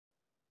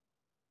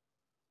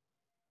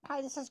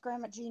Hi, this is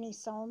Grandma Jeannie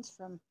Soanes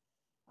from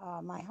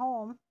my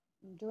home.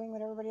 I'm doing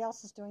what everybody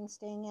else is doing,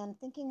 staying in,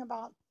 thinking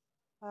about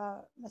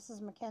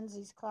Mrs.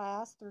 Mackenzie's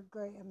class, third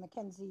grade,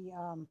 Mackenzie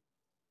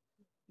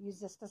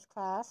Eustis's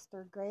class,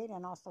 third grade,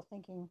 and also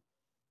thinking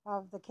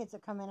of the kids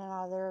that come in and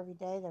out of there every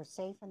day. They're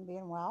safe and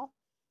being well,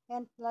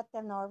 and let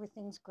them know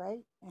everything's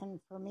great. And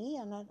for me,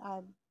 and that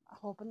I'm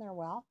hoping they're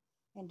well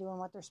and doing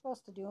what they're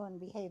supposed to do and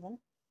behaving.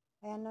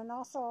 And then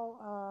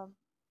also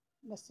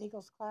Miss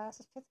Eagle's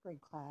class, fifth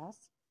grade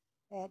class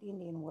at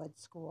Indian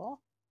Woods School,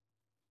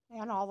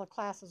 and all the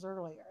classes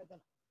earlier that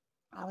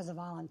I was a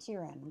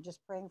volunteer in. I'm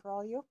just praying for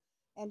all you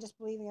and just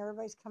believing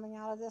everybody's coming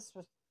out of this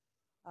with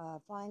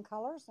flying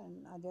colors.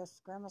 And I guess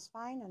Grandma's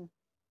fine, and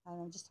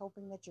I'm just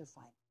hoping that you're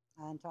fine.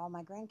 And to all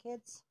my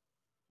grandkids,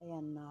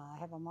 and I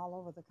have them all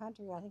over the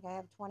country. I think I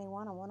have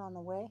 21 and one on the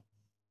way.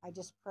 I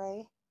just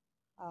pray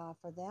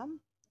for them,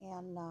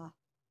 and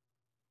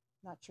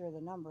not sure the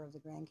number of the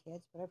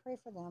grandkids, but I pray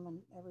for them and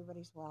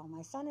everybody's well.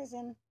 My son is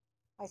in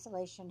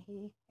isolation.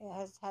 He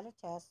has had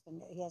a test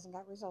and he hasn't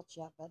got results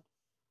yet, but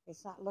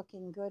it's not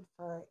looking good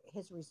for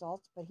his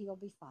results, but he'll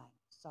be fine.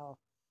 So,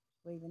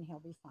 believing he'll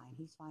be fine.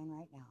 He's fine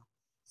right now.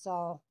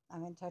 So,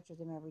 I'm in touch with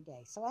him every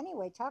day. So,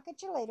 anyway, talk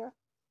at you later.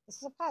 This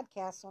is a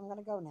podcast, so I'm going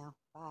to go now.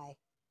 Bye.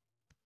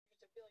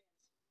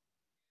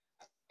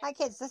 Hi,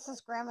 kids. This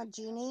is Grandma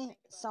Jeannie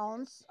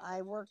Soanes.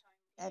 I work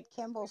at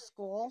Kimball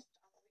School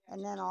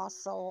and then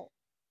also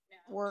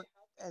work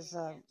as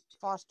a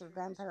foster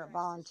grandparent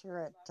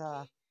volunteer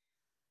at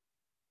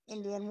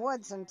Indian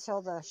Woods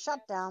until the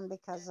shutdown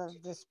because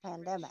of this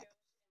pandemic.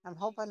 I'm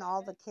hoping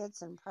all the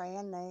kids and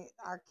praying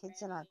our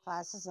kids in our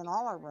classes and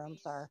all our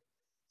rooms are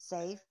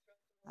safe.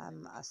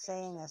 I'm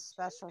saying a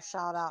special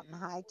shout out and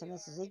hi to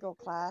Mrs. Eagle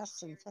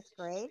class in fifth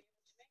grade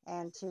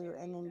and to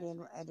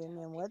at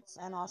Indian Woods,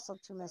 and also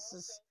to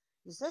Mrs.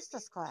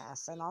 Eustis's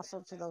class, and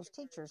also to those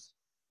teachers.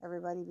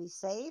 Everybody be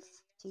safe,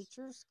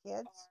 teachers,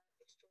 kids,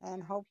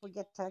 and hope we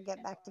get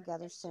back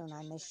together soon.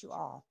 I miss you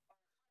all,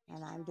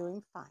 and I'm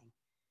doing fine.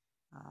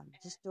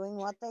 Just doing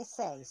what they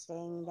say,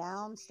 staying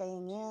down,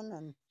 staying in,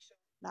 and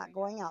not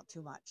going out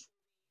too much.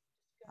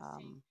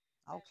 Um,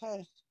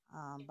 okay,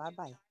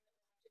 bye-bye.